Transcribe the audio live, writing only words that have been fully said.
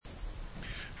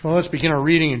Well, let's begin our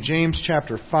reading in James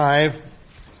chapter 5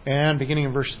 and beginning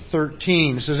in verse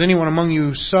 13. It says, anyone among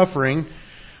you suffering,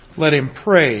 let him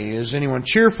pray. Is anyone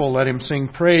cheerful? Let him sing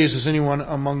praise. Is anyone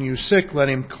among you sick? Let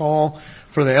him call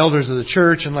for the elders of the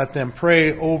church and let them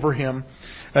pray over him,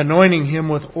 anointing him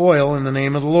with oil in the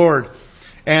name of the Lord.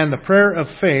 And the prayer of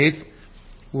faith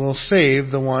will save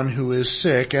the one who is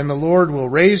sick, and the Lord will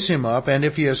raise him up, and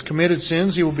if he has committed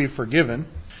sins, he will be forgiven.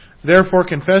 Therefore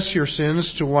confess your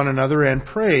sins to one another and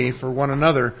pray for one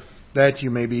another that you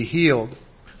may be healed.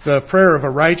 The prayer of a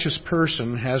righteous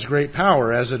person has great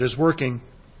power as it is working.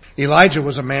 Elijah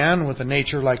was a man with a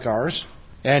nature like ours,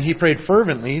 and he prayed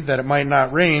fervently that it might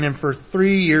not rain, and for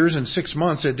 3 years and 6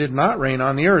 months it did not rain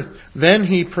on the earth. Then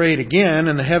he prayed again,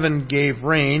 and the heaven gave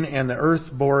rain, and the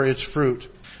earth bore its fruit.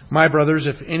 My brothers,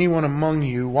 if anyone among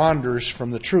you wanders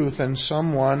from the truth, and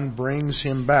someone brings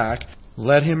him back,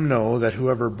 let him know that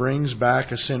whoever brings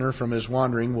back a sinner from his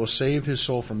wandering will save his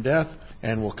soul from death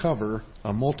and will cover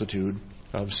a multitude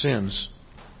of sins.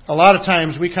 A lot of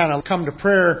times we kind of come to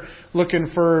prayer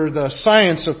looking for the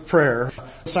science of prayer.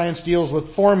 Science deals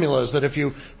with formulas that if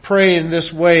you pray in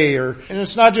this way, and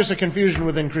it's not just a confusion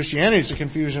within Christianity, it's a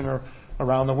confusion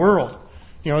around the world.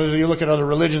 You know, you look at other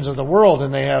religions of the world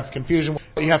and they have confusion.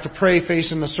 You have to pray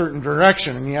facing a certain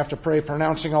direction and you have to pray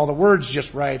pronouncing all the words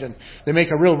just right, and they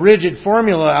make a real rigid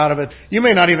formula out of it. You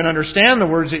may not even understand the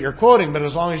words that you're quoting, but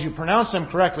as long as you pronounce them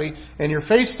correctly and you're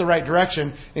faced the right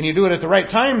direction and you do it at the right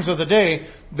times of the day,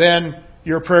 then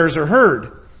your prayers are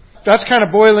heard. That's kind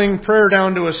of boiling prayer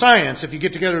down to a science. If you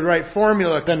get together the right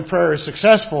formula, then prayer is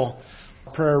successful.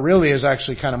 Prayer really is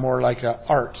actually kind of more like an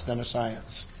art than a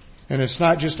science. And it's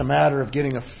not just a matter of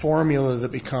getting a formula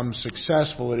that becomes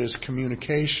successful. It is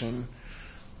communication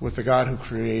with the God who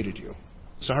created you.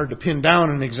 It's hard to pin down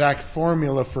an exact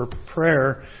formula for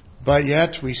prayer, but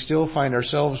yet we still find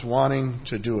ourselves wanting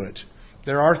to do it.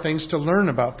 There are things to learn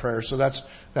about prayer, so that's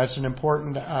an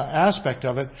important aspect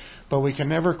of it, but we can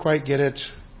never quite get it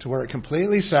to where it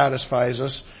completely satisfies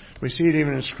us. We see it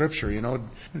even in Scripture. You know,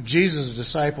 Jesus'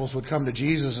 disciples would come to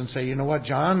Jesus and say, you know what,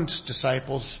 John's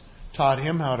disciples taught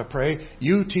him how to pray.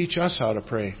 You teach us how to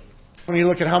pray. When you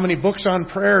look at how many books on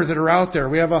prayer that are out there,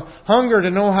 we have a hunger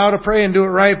to know how to pray and do it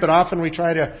right, but often we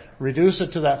try to reduce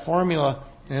it to that formula.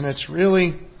 And it's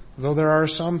really, though there are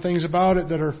some things about it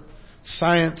that are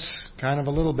science, kind of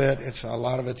a little bit, a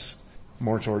lot of it's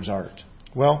more towards art.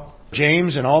 Well,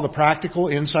 James and all the practical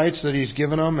insights that he's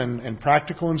given them and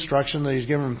practical instruction that he's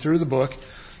given them through the book,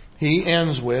 he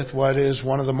ends with what is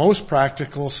one of the most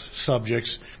practical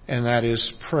subjects, and that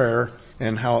is prayer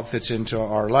and how it fits into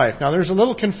our life. Now, there's a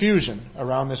little confusion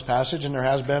around this passage, and there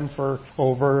has been for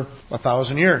over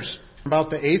 1,000 years. About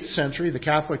the 8th century, the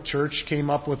Catholic Church came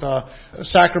up with a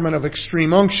sacrament of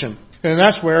extreme unction. And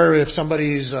that's where if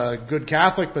somebody's a good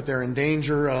Catholic, but they're in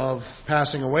danger of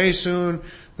passing away soon,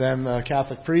 then the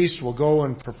Catholic priest will go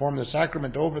and perform the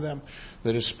sacrament over them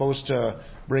that is supposed to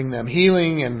bring them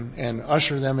healing and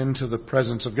usher them into the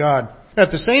presence of God.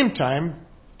 At the same time,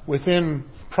 within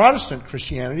Protestant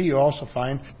Christianity, you also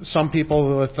find some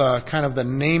people with kind of the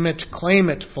name it, claim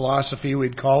it philosophy,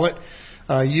 we'd call it,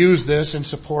 use this in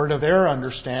support of their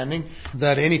understanding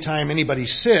that anytime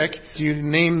anybody's sick, you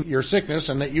name your sickness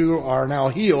and that you are now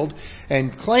healed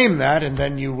and claim that, and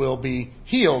then you will be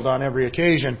healed on every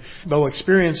occasion. Though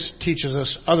experience teaches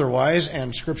us otherwise,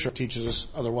 and Scripture teaches us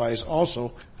otherwise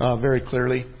also very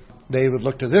clearly, they would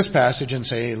look to this passage and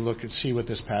say, look and see what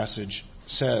this passage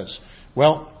says.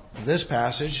 Well, this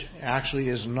passage actually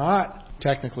is not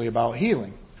technically about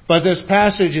healing, but this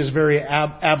passage is very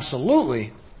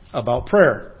absolutely about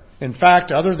prayer. In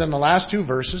fact, other than the last 2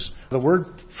 verses, the word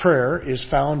prayer is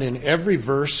found in every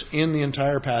verse in the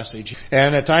entire passage.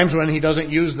 And at times when he doesn't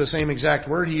use the same exact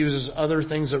word, he uses other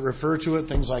things that refer to it.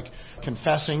 Things like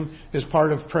confessing is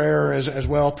part of prayer as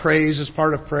well. Praise is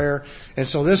part of prayer. And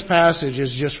so this passage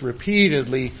is just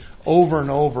repeatedly, over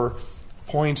and over,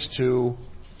 points to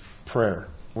prayer.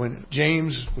 When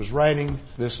James was writing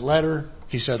this letter,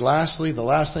 he said, lastly, the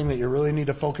last thing that you really need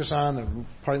to focus on, the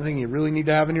part of the thing you really need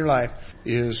to have in your life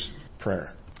is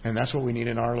prayer. And that's what we need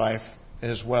in our life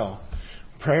as well.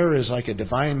 Prayer is like a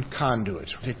divine conduit.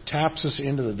 It taps us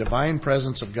into the divine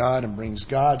presence of God and brings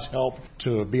God's help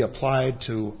to be applied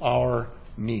to our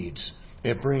needs.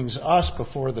 It brings us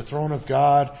before the throne of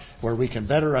God where we can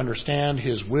better understand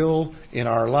His will in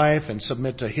our life and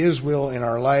submit to His will in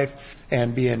our life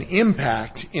and be an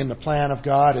impact in the plan of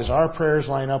God as our prayers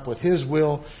line up with His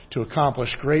will to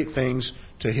accomplish great things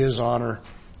to His honor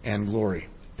and glory.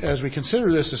 As we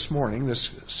consider this morning, this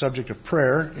subject of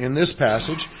prayer in this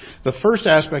passage, the first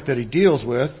aspect that he deals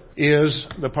with is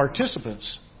the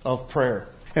participants of prayer.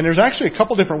 And there's actually a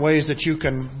couple different ways that you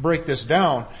can break this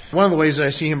down. One of the ways that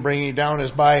I see him bringing it down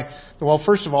is by, well,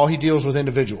 first of all, he deals with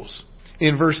individuals.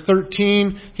 In verse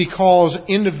 13, he calls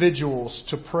individuals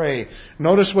to pray.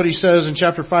 Notice what he says in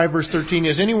chapter 5, verse 13.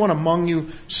 Is anyone among you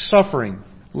suffering?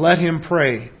 Let him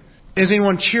pray. Is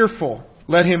anyone cheerful?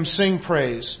 Let him sing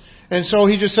praise. And so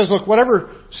he just says, look,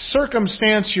 whatever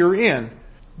circumstance you're in,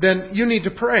 then you need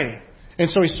to pray. And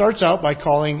so he starts out by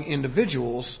calling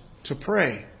individuals to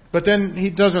pray. But then he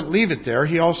doesn't leave it there.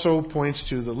 He also points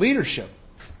to the leadership.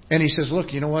 And he says,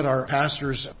 look, you know what? Our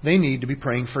pastors, they need to be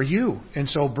praying for you. And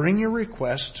so bring your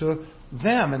request to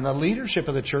them. And the leadership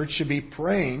of the church should be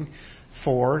praying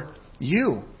for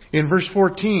you. In verse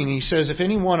 14, he says, if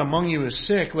anyone among you is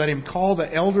sick, let him call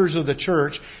the elders of the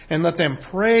church and let them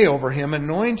pray over him,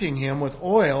 anointing him with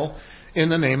oil in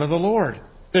the name of the Lord.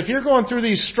 If you're going through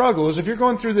these struggles, if you're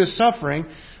going through this suffering,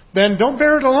 then don't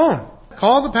bear it alone.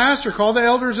 Call the pastor, call the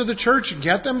elders of the church,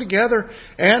 get them together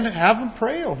and have them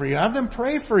pray over you. Have them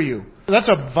pray for you. That's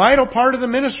a vital part of the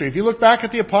ministry. If you look back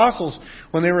at the apostles,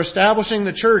 when they were establishing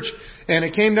the church and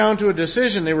it came down to a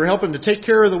decision, they were helping to take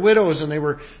care of the widows and they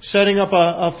were setting up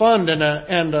a fund and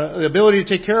the ability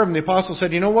to take care of them. The apostles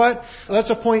said, you know what?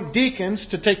 Let's appoint deacons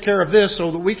to take care of this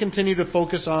so that we continue to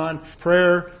focus on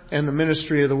prayer and the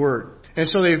ministry of the word. And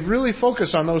so they really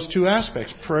focus on those two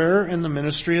aspects, prayer and the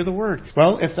ministry of the Word.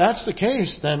 Well, if that's the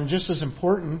case, then just as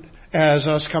important as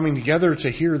us coming together to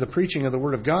hear the preaching of the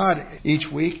Word of God each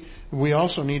week, we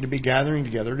also need to be gathering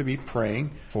together to be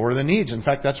praying for the needs. In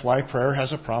fact, that's why prayer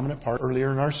has a prominent part earlier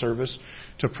in our service,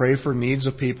 to pray for needs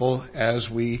of people as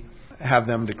we have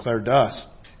them declared to us.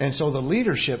 And so the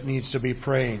leadership needs to be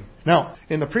praying. Now,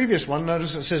 in the previous one,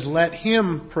 notice it says, let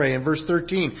him pray. In verse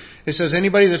 13, it says,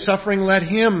 anybody that's suffering, let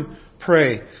him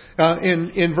pray.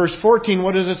 In verse 14,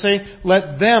 what does it say?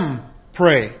 Let them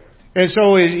pray. And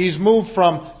so he's moved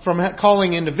from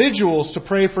calling individuals to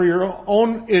pray for your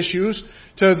own issues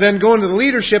to then going to the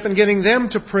leadership and getting them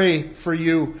to pray for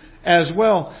you as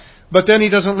well. But then he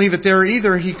doesn't leave it there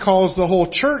either. He calls the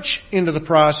whole church into the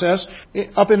process.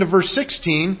 Up into verse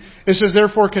 16, it says,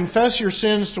 therefore confess your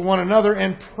sins to one another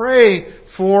and pray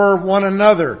for one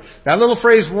another. That little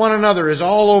phrase, one another, is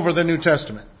all over the New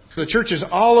Testament. The church is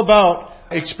all about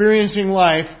experiencing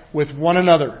life with one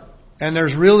another. And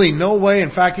there's really no way, in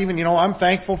fact, even, I'm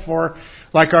thankful for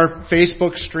like our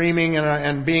Facebook streaming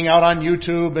and being out on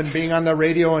YouTube and being on the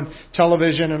radio and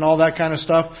television and all that kind of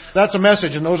stuff. That's a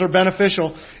message, and those are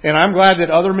beneficial. And I'm glad that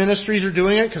other ministries are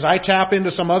doing it, because I tap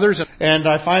into some others and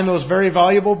I find those very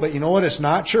valuable. But you know what? It's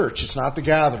not church. It's not the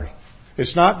gathering.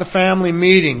 It's not the family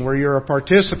meeting where you're a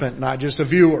participant, not just a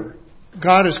viewer.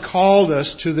 God has called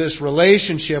us to this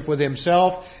relationship with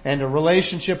Himself and a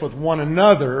relationship with one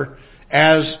another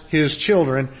as His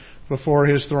children before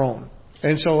His throne.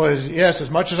 And so, as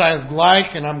much as I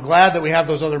like, and I'm glad that we have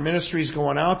those other ministries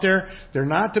going out there, they're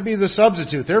not to be the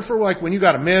substitute. They're for like when you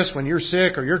got to miss, when you're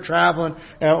sick or you're traveling,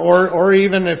 or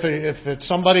even if it's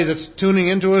somebody that's tuning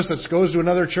into us that goes to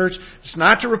another church, it's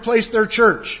not to replace their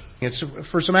church. It's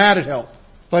for some added help.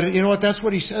 But you know what? That's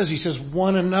what he says. He says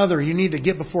one another. You need to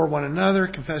get before one another,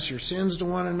 confess your sins to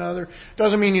one another.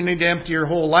 Doesn't mean you need to empty your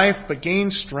whole life, but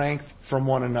gain strength from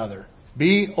one another.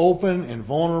 Be open and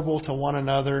vulnerable to one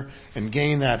another and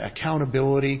gain that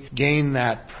accountability, gain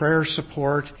that prayer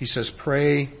support. He says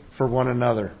pray for one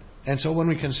another. And so when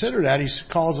we consider that, he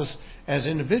calls us as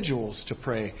individuals to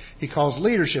pray. He calls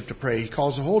leadership to pray. He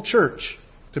calls the whole church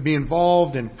to be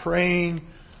involved in praying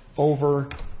over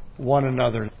one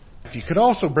another. You could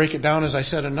also break it down, as I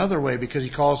said, another way, because he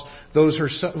calls those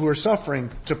who are suffering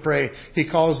to pray. He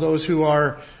calls those who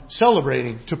are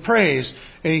celebrating to praise.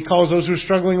 And he calls those who are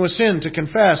struggling with sin to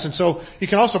confess. And so you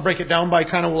can also break it down by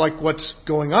kind of like what's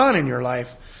going on in your life.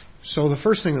 So the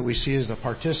first thing that we see is the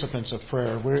participants of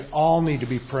prayer. We all need to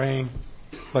be praying.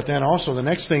 But then also the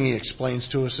next thing he explains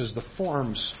to us is the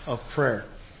forms of prayer.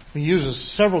 He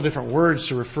uses several different words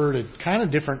to refer to kind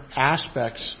of different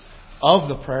aspects of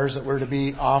the prayers that we're to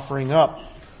be offering up.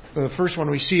 The first one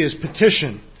we see is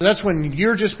petition. That's when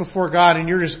you're just before God and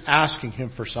you're just asking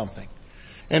Him for something.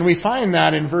 And we find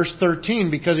that in verse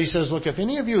 13, because he says, look, if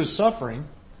any of you is suffering,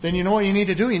 then you know what you need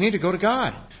to do? You need to go to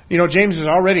God. James has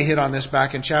already hit on this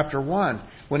back in chapter 1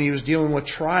 when he was dealing with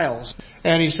trials.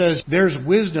 And he says there's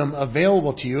wisdom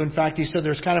available to you. In fact, he said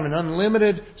there's kind of an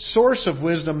unlimited source of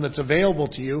wisdom that's available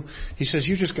to you. He says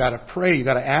you just got to pray. You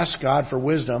got to ask God for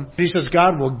wisdom. He says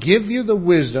God will give you the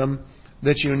wisdom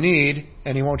that you need,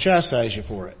 and He won't chastise you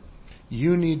for it.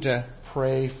 You need to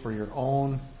pray for your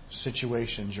own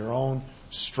situations, your own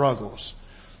struggles.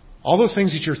 All those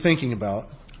things that you're thinking about,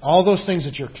 all those things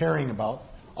that you're caring about,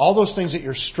 all those things that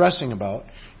you're stressing about,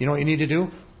 you know what you need to do?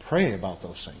 pray about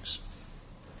those things.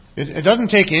 It doesn't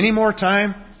take any more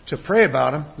time to pray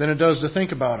about them than it does to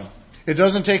think about them. It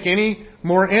doesn't take any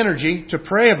more energy to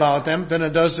pray about them than it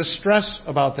does to stress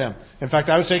about them. In fact,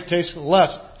 I would say it takes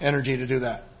less energy to do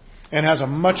that and has a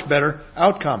much better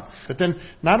outcome. But then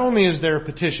not only is there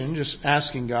petition, just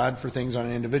asking God for things on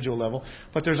an individual level,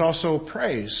 but there's also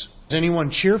praise. Is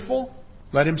anyone cheerful?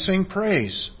 Let him sing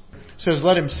praise. It says,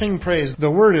 let him sing praise.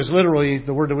 The word is literally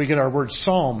the word that we get our word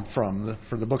psalm from,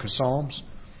 for the book of Psalms.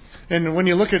 And when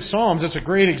you look at Psalms, it's a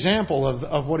great example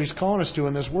of what he's calling us to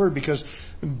in this word, because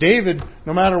David,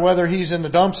 no matter whether he's in the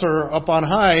dumps or up on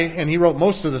high, and he wrote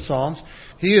most of the Psalms,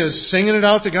 he is singing it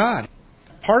out to God.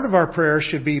 Part of our prayer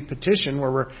should be petition,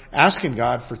 where we're asking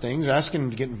God for things, asking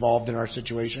Him to get involved in our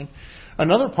situation.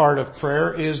 Another part of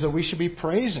prayer is that we should be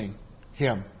praising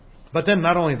Him. But then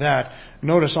not only that,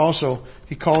 notice also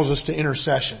he calls us to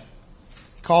intercession.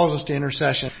 He calls us to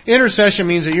intercession. Intercession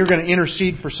means that you're going to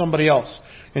intercede for somebody else.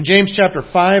 In James chapter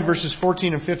 5, verses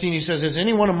 14 and 15, he says, is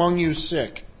anyone among you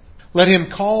sick? Let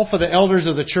him call for the elders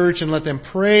of the church and let them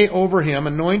pray over him,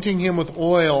 anointing him with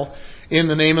oil in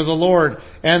the name of the Lord.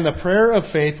 And the prayer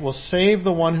of faith will save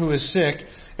the one who is sick,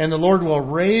 and the Lord will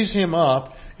raise him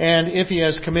up, and if he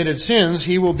has committed sins,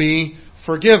 he will be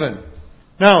forgiven.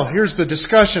 Now, here's the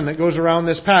discussion that goes around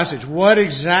this passage. What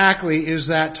exactly is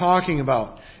that talking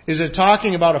about? Is it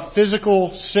talking about a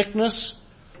physical sickness?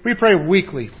 We pray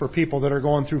weekly for people that are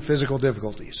going through physical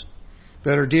difficulties,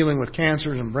 that are dealing with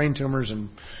cancers and brain tumors, and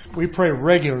we pray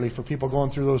regularly for people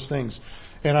going through those things.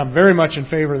 And I'm very much in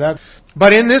favor of that.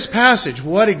 But in this passage,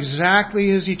 what exactly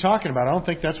is he talking about? I don't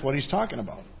think that's what he's talking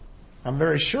about. I'm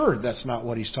very sure that's not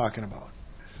what he's talking about.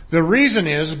 The reason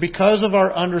is because of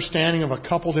our understanding of a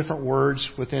couple different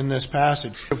words within this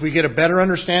passage. If we get a better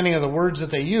understanding of the words that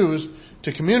they use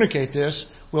to communicate this,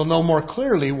 we'll know more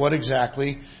clearly what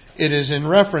exactly it is in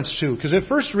reference to. Because at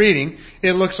first reading,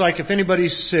 it looks like if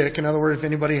anybody's sick, in other words, if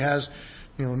anybody has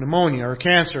pneumonia or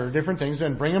cancer or different things,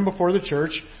 then bring them before the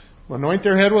church, anoint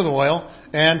their head with oil,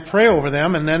 and pray over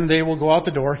them, and then they will go out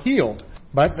the door healed.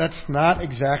 But that's not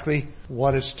exactly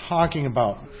what it's talking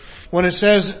about. When it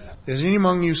says, is any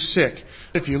among you sick?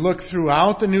 If you look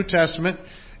throughout the New Testament,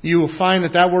 you will find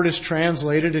that that word is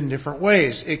translated in different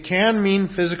ways. It can mean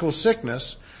physical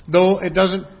sickness, though it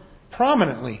doesn't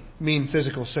prominently mean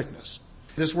physical sickness.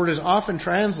 This word is often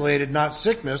translated not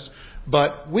sickness,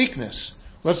 but weakness.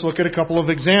 Let's look at a couple of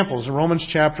examples. In Romans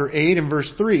chapter 8 and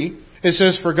verse 3, it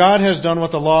says, for God has done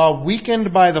what the law,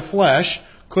 weakened by the flesh,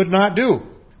 could not do.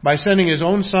 By sending His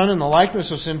own Son in the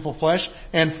likeness of sinful flesh,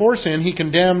 and for sin, He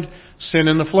condemned sin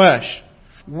in the flesh.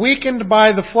 Weakened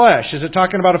by the flesh. Is it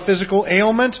talking about a physical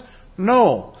ailment?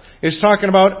 No. It's talking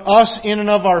about us in and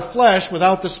of our flesh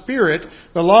without the Spirit.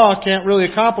 The law can't really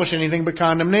accomplish anything but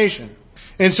condemnation.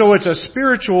 And so it's a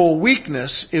spiritual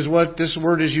weakness is what this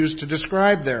word is used to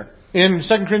describe there. In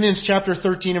 2 Corinthians chapter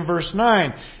 13 and verse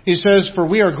 9, he says, for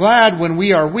we are glad when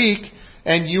we are weak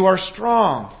and you are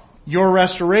strong. Your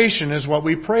restoration is what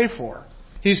we pray for.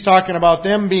 He's talking about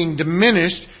them being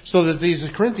diminished so that these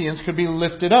Corinthians could be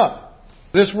lifted up.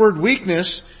 This word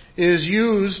weakness is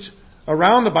used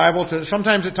around the Bible.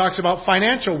 Sometimes it talks about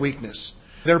financial weakness.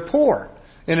 They're poor.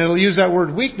 And it'll use that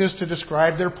word weakness to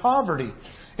describe their poverty.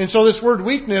 And so this word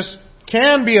weakness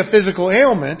can be a physical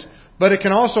ailment, but it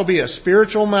can also be a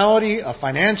spiritual malady, a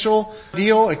financial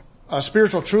deal, a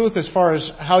spiritual truth as far as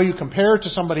how you compare to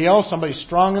somebody else, somebody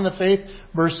strong in the faith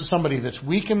versus somebody that's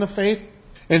weak in the faith.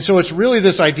 And so it's really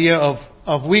this idea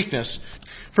of weakness.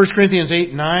 1 Corinthians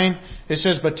 8:9, it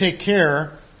says, but take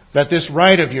care that this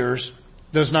right of yours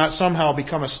does not somehow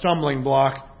become a stumbling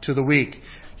block to the weak.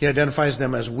 He identifies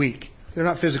them as weak. They're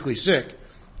not physically sick.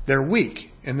 They're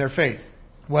weak in their faith.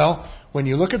 Well, when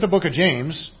you look at the book of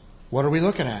James, what are we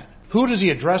looking at? Who does he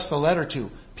address the letter to?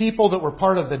 People that were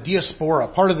part of the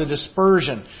diaspora, part of the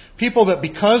dispersion. People that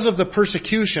because of the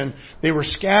persecution, they were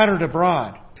scattered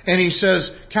abroad. And he says,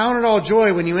 count it all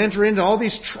joy when you enter into all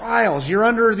these trials. You're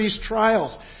under these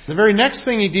trials. The very next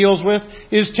thing he deals with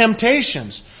is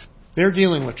temptations. They're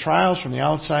dealing with trials from the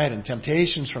outside and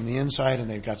temptations from the inside, and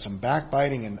they've got some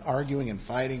backbiting and arguing and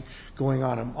fighting going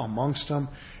on amongst them.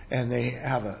 And they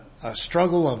have a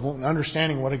struggle of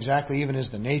understanding what exactly even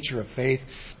is the nature of faith.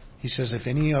 He says, if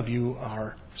any of you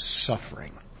are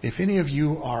suffering, if any of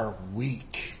you are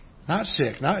weak, not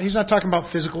sick, he's not talking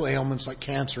about physical ailments like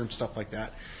cancer and stuff like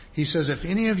that. He says, if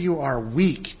any of you are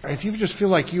weak, if you just feel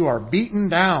like you are beaten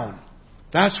down,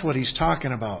 that's what he's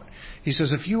talking about. He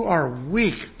says, if you are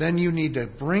weak, then you need to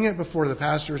bring it before the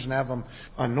pastors and have them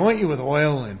anoint you with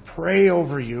oil and pray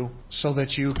over you so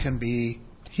that you can be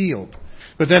healed.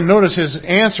 But then notice his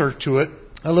answer to it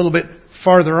a little bit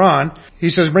farther on. He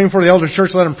says, bring forth the elder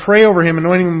church, let him pray over him,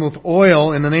 anointing him with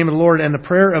oil in the name of the Lord, and the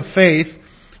prayer of faith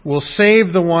will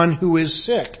save the one who is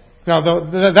sick. Now,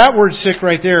 that word sick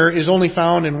right there is only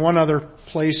found in one other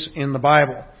place in the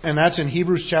Bible, and that's in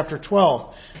Hebrews chapter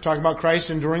 12. Talking about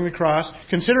Christ enduring the cross.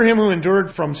 Consider him who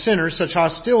endured from sinners such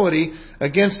hostility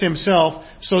against himself,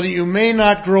 so that you may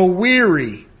not grow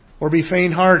weary or be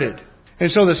faint-hearted. And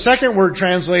so the second word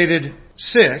translated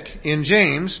sick in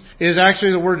James is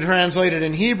actually the word translated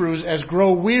in Hebrews as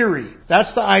grow weary.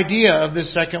 That's the idea of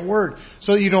this second word,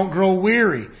 so that you don't grow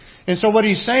weary. And so what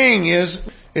he's saying is,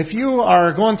 if you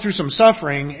are going through some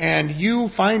suffering and you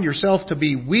find yourself to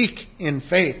be weak in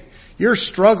faith, you're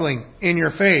struggling in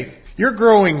your faith, you're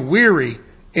growing weary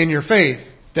in your faith,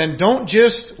 then don't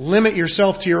just limit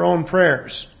yourself to your own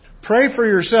prayers. Pray for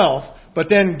yourself, but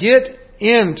then get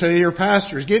into your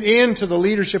pastors, get into the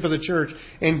leadership of the church,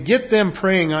 and get them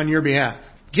praying on your behalf.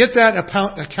 Get that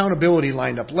accountability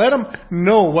lined up. Let them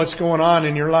know what's going on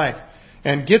in your life,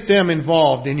 and get them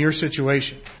involved in your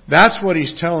situation. That's what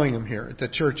he's telling them here at the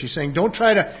church. He's saying, don't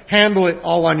try to handle it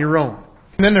all on your own.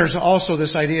 And then there's also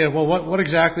this idea, well, what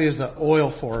exactly is the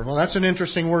oil for? Well, that's an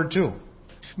interesting word too.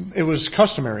 It was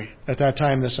customary at that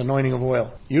time, this anointing of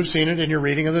oil. You've seen it in your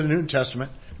reading of the New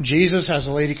Testament. Jesus has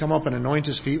a lady come up and anoint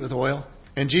his feet with oil.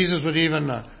 And Jesus would even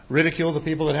ridicule the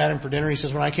people that had him for dinner. He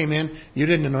says, when I came in, you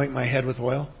didn't anoint my head with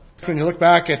oil. When you look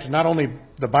back at not only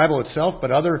the Bible itself, but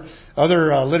other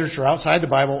literature outside the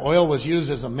Bible, oil was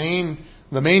used as the main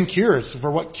cure. It's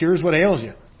for what cures what ails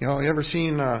you. You know, you ever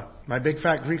seen My Big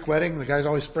Fat Greek Wedding? The guy's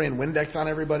always spraying Windex on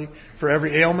everybody for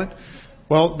every ailment.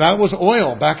 Well, that was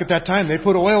oil back at that time. They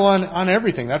put oil on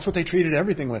everything. That's what they treated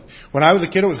everything with. When I was a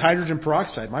kid, it was hydrogen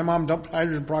peroxide. My mom dumped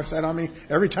hydrogen peroxide on me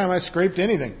every time I scraped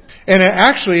anything. And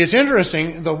actually, it's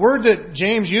interesting. The word that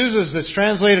James uses that's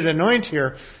translated anoint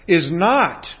here is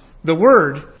not the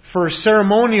word for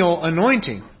ceremonial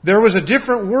anointing. There was a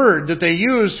different word that they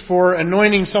used for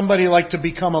anointing somebody like to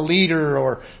become a leader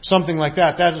or something like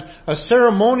that. That's a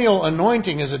ceremonial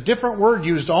anointing is a different word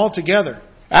used altogether.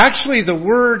 Actually, the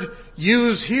word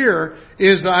used here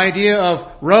is the idea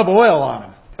of rub oil on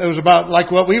them. It was about like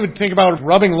what we would think about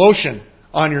rubbing lotion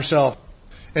on yourself.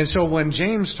 And so when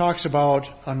James talks about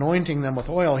anointing them with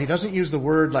oil, he doesn't use the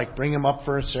word like bring them up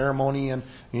for a ceremony and,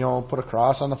 put a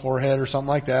cross on the forehead or something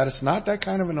like that. It's not that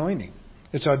kind of anointing.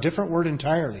 It's a different word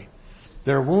entirely.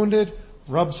 They're wounded,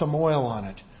 rub some oil on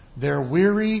it. They're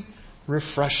weary,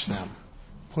 refresh them.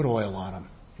 Put oil on them.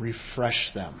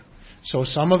 Refresh them. So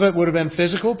some of it would have been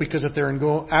physical, because if they're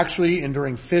actually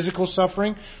enduring physical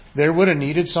suffering, they would have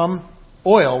needed some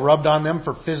oil rubbed on them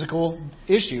for physical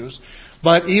issues.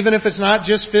 But even if it's not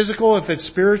just physical, if it's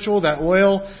spiritual, that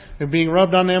oil being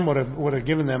rubbed on them would have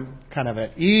given them kind of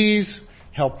at ease,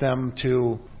 helped them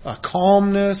to a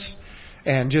calmness,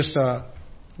 and just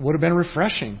would have been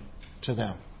refreshing to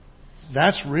them.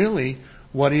 That's really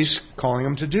what he's calling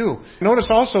them to do. Notice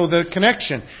also the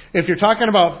connection. If you're talking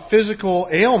about physical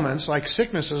ailments like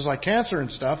sicknesses, like cancer and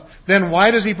stuff, then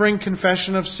why does he bring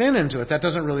confession of sin into it? That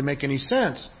doesn't really make any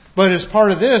sense. But as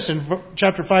part of this, in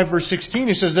chapter 5, verse 16,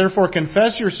 he says, therefore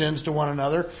confess your sins to one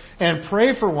another and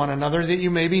pray for one another that you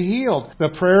may be healed.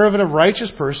 The prayer of a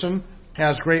righteous person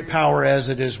has great power as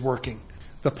it is working.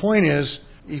 The point is,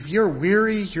 if you're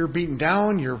weary, you're beaten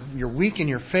down, you're weak in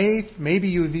your faith, maybe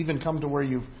you've even come to where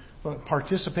you've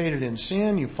participated in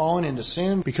sin, you've fallen into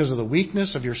sin because of the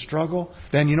weakness of your struggle,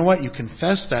 then you know what? You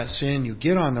confess that sin, you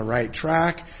get on the right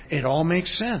track, it all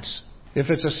makes sense. If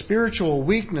it's a spiritual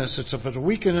weakness, if it's a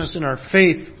weakness in our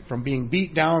faith from being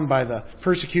beat down by the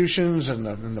persecutions and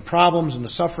the problems and the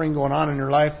suffering going on in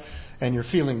your life, and you're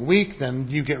feeling weak, then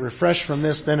you get refreshed from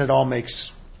this, then it all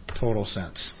makes total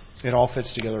sense. It all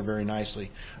fits together very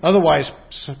nicely. Otherwise,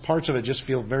 parts of it just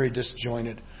feel very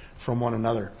disjointed from one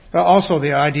another. Also,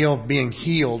 the idea of being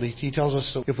healed. He tells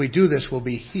us if we do this, we'll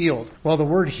be healed. Well, the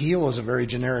word heal is a very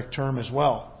generic term as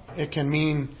well. It can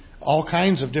mean all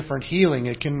kinds of different healing.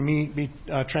 It can be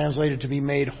translated to be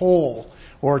made whole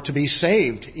or to be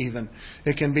saved even.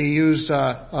 It can be used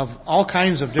of all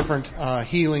kinds of different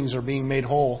healings or being made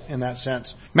whole in that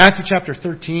sense. Matthew chapter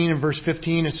 13 and verse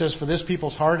 15, it says, for this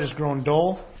people's heart has grown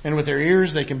dull, and with their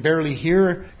ears they can barely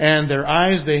hear, and their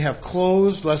eyes they have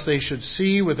closed, lest they should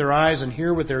see with their eyes and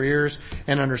hear with their ears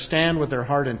and understand with their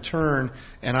heart and turn,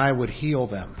 and I would heal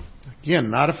them.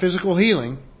 Again, not a physical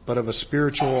healing, but of a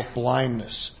spiritual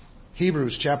blindness.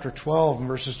 Hebrews chapter 12 and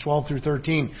verses 12 through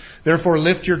 13. Therefore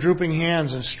lift your drooping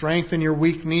hands and strengthen your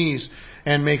weak knees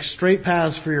and make straight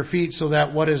paths for your feet, so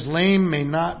that what is lame may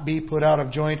not be put out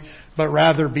of joint, but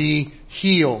rather be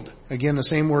healed. Again, the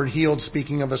same word healed,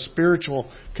 speaking of a spiritual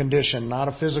condition, not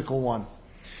a physical one.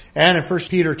 And in 1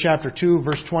 Peter chapter 2,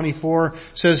 verse 24,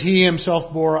 says, He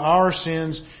Himself bore our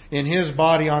sins in His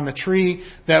body on the tree,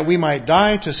 that we might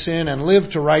die to sin and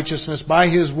live to righteousness. By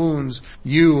His wounds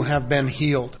you have been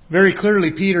healed. Very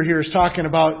clearly, Peter here is talking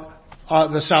about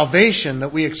the salvation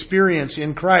that we experience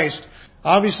in Christ.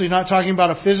 Obviously not talking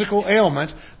about a physical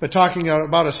ailment, but talking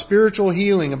about a spiritual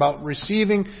healing, about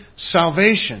receiving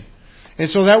salvation. And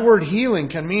so that word healing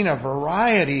can mean a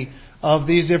variety of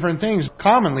these different things.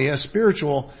 Commonly a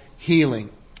spiritual healing,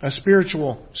 a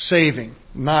spiritual saving,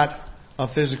 not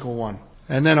a physical one.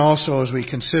 And then also as we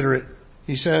consider it,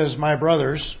 he says, My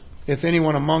brothers, if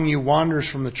anyone among you wanders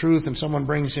from the truth and someone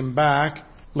brings him back,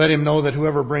 let him know that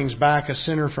whoever brings back a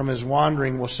sinner from his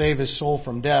wandering will save his soul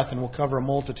from death and will cover a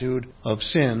multitude of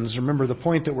sins. Remember, the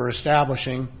point that we're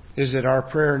establishing is that our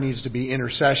prayer needs to be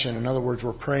intercession. In other words,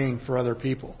 we're praying for other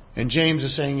people. And James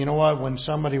is saying, you know what, when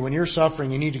you're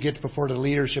suffering, you need to get before the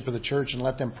leadership of the church and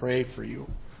let them pray for you.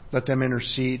 Let them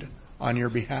intercede on your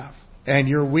behalf. And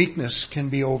your weakness can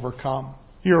be overcome.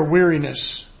 Your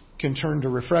weariness can turn to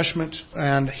refreshment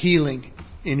and healing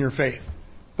in your faith.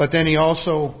 But then he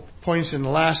also points in the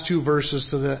last two verses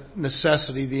to the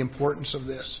necessity, the importance of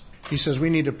this. He says we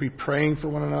need to be praying for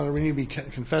one another. We need to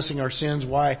be confessing our sins.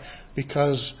 Why?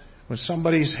 Because when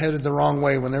somebody's headed the wrong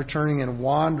way, when they're turning and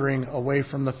wandering away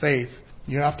from the faith,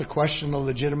 you have to question the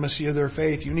legitimacy of their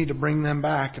faith. You need to bring them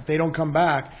back. If they don't come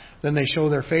back, then they show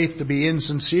their faith to be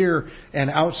insincere and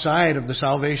outside of the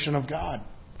salvation of God.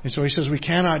 And so he says we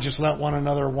cannot just let one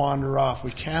another wander off.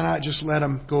 We cannot just let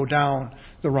them go down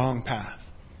the wrong path.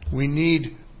 We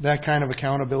need that kind of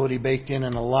accountability baked in,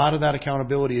 and a lot of that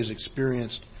accountability is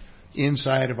experienced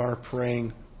inside of our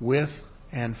praying with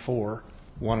and for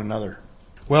one another.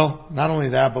 Well, not only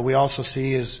that, but we also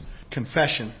see is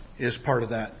confession is part of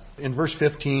that. In verse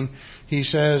 15, he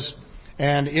says,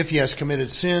 and if he has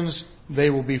committed sins, they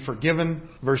will be forgiven.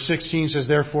 Verse 16 says,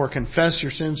 therefore confess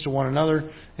your sins to one another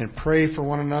and pray for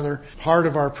one another. Part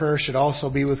of our prayer should also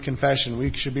be with confession.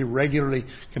 We should be regularly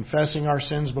confessing our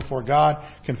sins before God.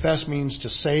 Confess means to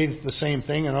say the same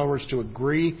thing. In other words, to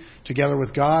agree together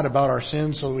with God about our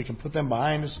sins so that we can put them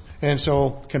behind us. And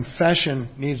so confession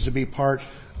needs to be part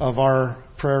of our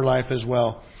prayer life as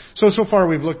well. So far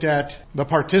we've looked at the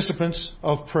participants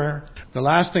of prayer. The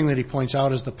last thing that he points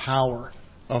out is the power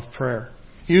of prayer.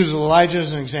 He uses Elijah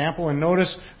as an example, and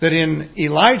notice that in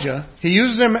Elijah, he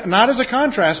uses him not as a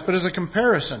contrast, but as a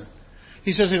comparison.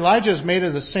 He says Elijah is made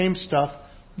of the same stuff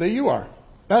that you are.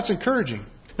 That's encouraging.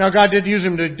 Now, God did use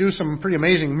him to do some pretty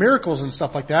amazing miracles and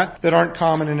stuff like that aren't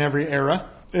common in every era.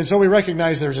 And so we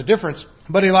recognize there's a difference.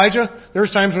 But Elijah,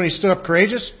 there's times when he stood up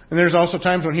courageous, and there's also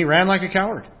times when he ran like a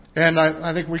coward. And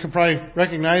I think we can probably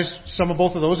recognize some of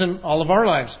both of those in all of our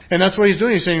lives. And that's what he's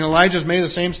doing. He's saying Elijah's made of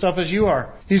the same stuff as you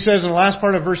are. He says in the last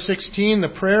part of verse 16, the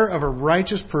prayer of a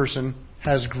righteous person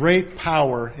has great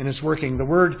power in its working. The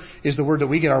word is the word that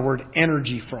we get our word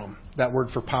energy from, that word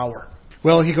for power.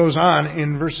 Well, he goes on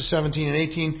in verses 17 and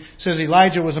 18, says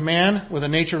Elijah was a man with a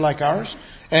nature like ours,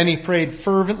 and he prayed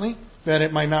fervently that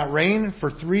it might not rain. For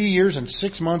 3 years and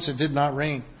 6 months it did not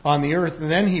rain on the earth.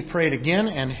 And then he prayed again,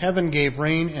 and heaven gave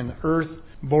rain, and the earth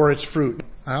bore its fruit.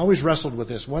 I always wrestled with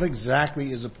this. What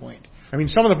exactly is the point? I mean,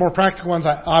 some of the more practical ones,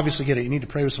 I obviously get it. You need to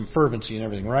pray with some fervency and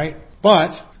everything, right? But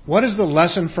what is the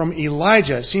lesson from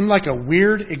Elijah? It seemed like a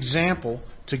weird example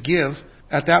to give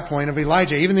at that point of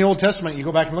Elijah. Even the Old Testament, you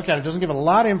go back and look at it, doesn't give a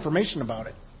lot of information about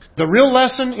it. The real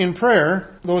lesson in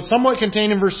prayer, though it's somewhat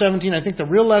contained in verse 17, I think the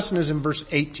real lesson is in verse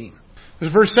 18.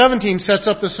 Because verse 17 sets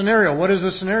up the scenario. What is the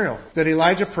scenario? That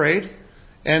Elijah prayed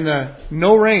and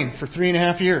no rain for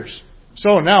 3.5 years.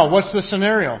 So now, what's the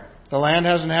scenario? The land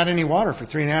hasn't had any water for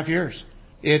 3.5 years.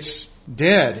 It's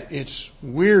dead. It's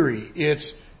weary.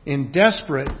 It's in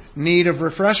desperate need of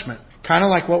refreshment. Kind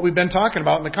of like what we've been talking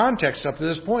about in the context up to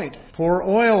this point. Pour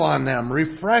oil on them.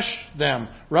 Refresh them.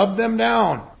 Rub them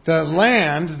down. The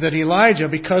land that Elijah,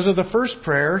 because of the first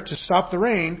prayer to stop the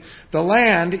rain, the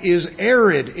land is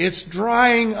arid. It's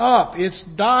drying up. It's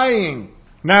dying.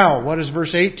 Now, what is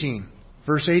verse 18?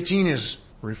 Verse 18 is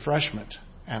refreshment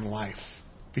and life.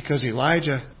 Because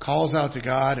Elijah calls out to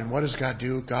God, and what does God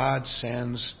do? God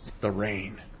sends the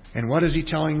rain. And what is he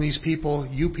telling these people?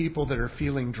 You people that are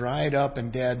feeling dried up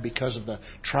and dead because of the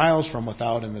trials from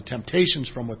without and the temptations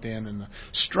from within and the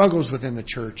struggles within the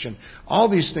church and all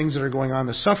these things that are going on,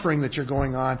 the suffering that you're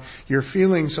going on, you're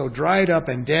feeling so dried up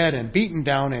and dead and beaten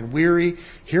down and weary.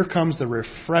 Here comes the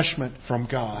refreshment from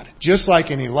God. Just like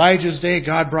in Elijah's day,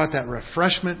 God brought that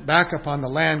refreshment back upon the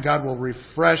land. God will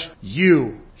refresh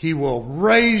you. He will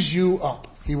raise you up.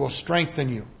 He will strengthen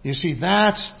you. You see,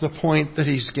 that's the point that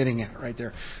he's getting at right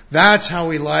there. That's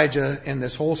how Elijah and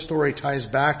this whole story ties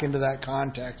back into that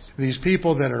context. These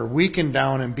people that are weakened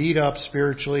down and beat up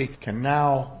spiritually can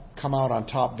now come out on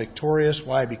top victorious.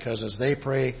 Why? Because as they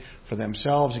pray for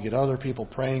themselves, you get other people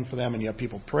praying for them, and you have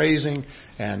people praising,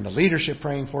 and the leadership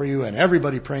praying for you, and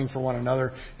everybody praying for one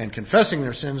another, and confessing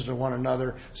their sins to one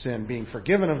another, and being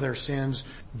forgiven of their sins.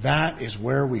 That is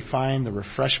where we find the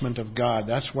refreshment of God.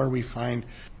 That's where we find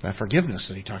that forgiveness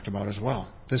that he talked about as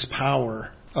well. This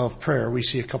power of prayer. We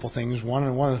see a couple things. One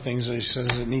of the things that he says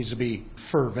is it needs to be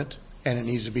fervent, and it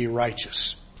needs to be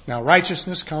righteous. Now,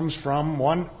 righteousness comes from,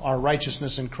 one, our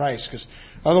righteousness in Christ. Because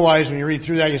otherwise, when you read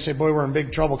through that, you say, boy, we're in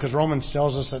big trouble, because Romans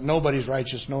tells us that nobody's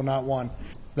righteous, no, not one.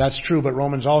 That's true, but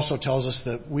Romans also tells us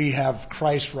that we have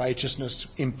Christ's righteousness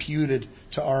imputed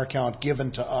to our account,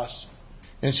 given to us.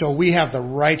 And so we have the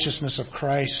righteousness of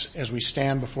Christ as we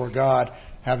stand before God,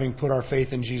 having put our faith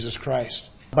in Jesus Christ.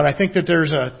 But I think that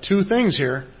there's two things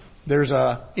here. There's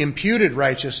a imputed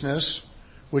righteousness,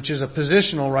 which is a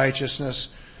positional righteousness.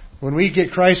 When we get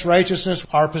Christ's righteousness,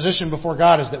 our position before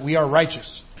God is that we are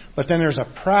righteous. But then there's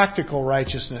a practical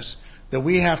righteousness that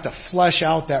we have to flesh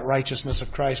out that righteousness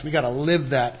of Christ. We got to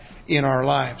live that in our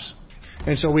lives.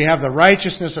 And so we have the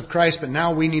righteousness of Christ, but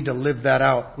now we need to live that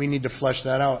out. We need to flesh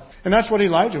that out. And that's what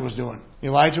Elijah was doing.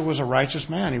 Elijah was a righteous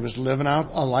man. He was living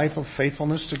out a life of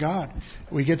faithfulness to God.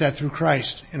 We get that through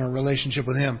Christ in our relationship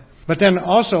with Him. But then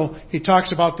also, he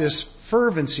talks about this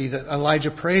fervency that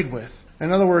Elijah prayed with.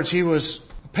 In other words, he was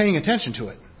paying attention to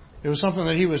it. It was something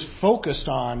that he was focused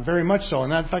on, very much so.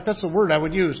 And in fact, that's the word I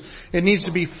would use. It needs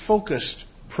to be focused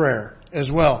prayer as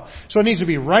well. So it needs to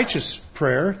be righteous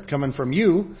prayer coming from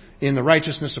you in the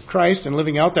righteousness of Christ and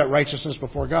living out that righteousness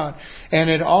before God. And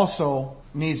it also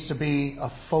needs to be a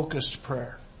focused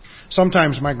prayer.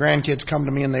 Sometimes my grandkids come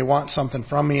to me and they want something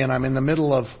from me, and I'm in the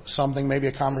middle of something, maybe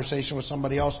a conversation with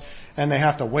somebody else, and they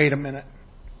have to wait a minute.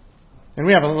 And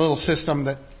we have a little system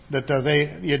that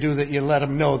you let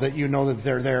them know that you know that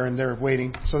they're there and they're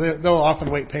waiting. So they'll often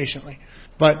wait patiently.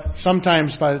 But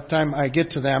sometimes by the time I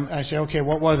get to them, I say, okay,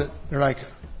 what was it? They're like,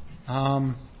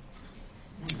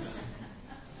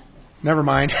 never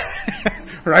mind.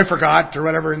 Or I forgot or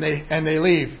whatever, and they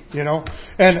leave, you know.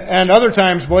 And other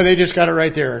times, boy, they just got it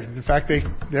right there. In fact,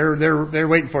 they're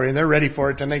waiting for you and they're ready for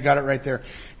it and they got it right there.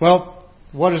 Well,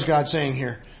 what is God saying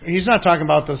here? He's not talking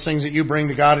about those things that you bring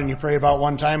to God and you pray about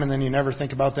one time and then you never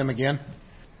think about them again.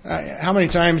 How many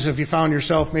times have you found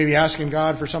yourself maybe asking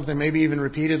God for something, maybe even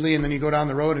repeatedly, and then you go down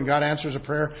the road and God answers a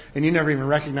prayer and you never even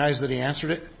recognize that He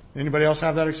answered it? Anybody else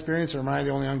have that experience, or am I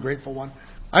the only ungrateful one?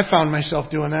 I found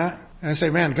myself doing that. And I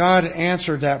say, man, God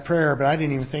answered that prayer, but I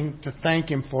didn't even think to thank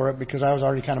Him for it because I was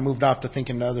already kind of moved off to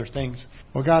thinking to other things.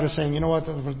 Well, God is saying, you know what,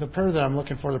 the prayer that I'm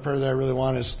looking for, the prayer that I really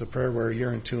want is the prayer where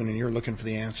you're in tune and you're looking for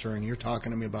the answer and you're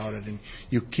talking to me about it and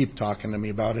you keep talking to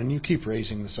me about it and you keep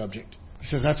raising the subject. He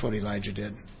says that's what Elijah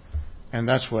did. And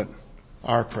that's what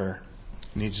our prayer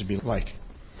needs to be like.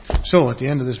 So at the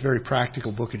end of this very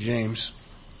practical book of James,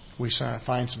 we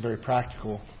find some very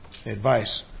practical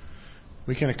advice.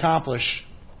 We can accomplish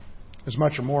as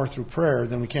much or more through prayer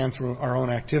than we can through our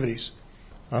own activities.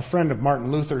 A friend of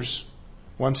Martin Luther's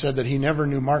once said that he never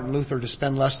knew Martin Luther to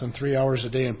spend less than 3 hours a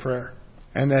day in prayer,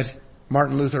 and that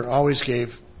Martin Luther always gave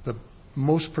the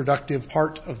most productive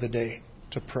part of the day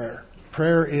to prayer.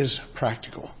 Prayer is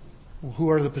practical. Who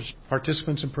are the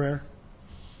participants in prayer?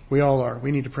 We all are.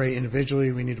 We need to pray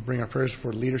individually. We need to bring our prayers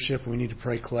before leadership. We need to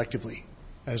pray collectively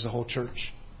as the whole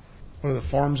church. What are the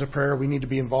forms of prayer? We need to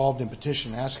be involved in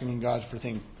petition, asking God for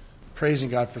things,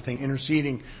 praising God for things,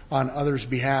 interceding on others'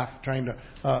 behalf, trying to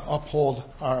uphold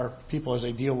our people as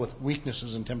they deal with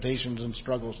weaknesses and temptations and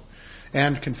struggles.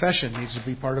 And confession needs to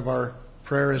be part of our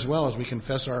prayer as well, as we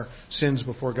confess our sins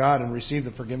before God and receive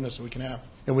the forgiveness that we can have.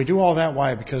 And we do all that,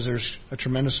 why? Because there's a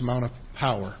tremendous amount of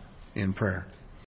power in prayer.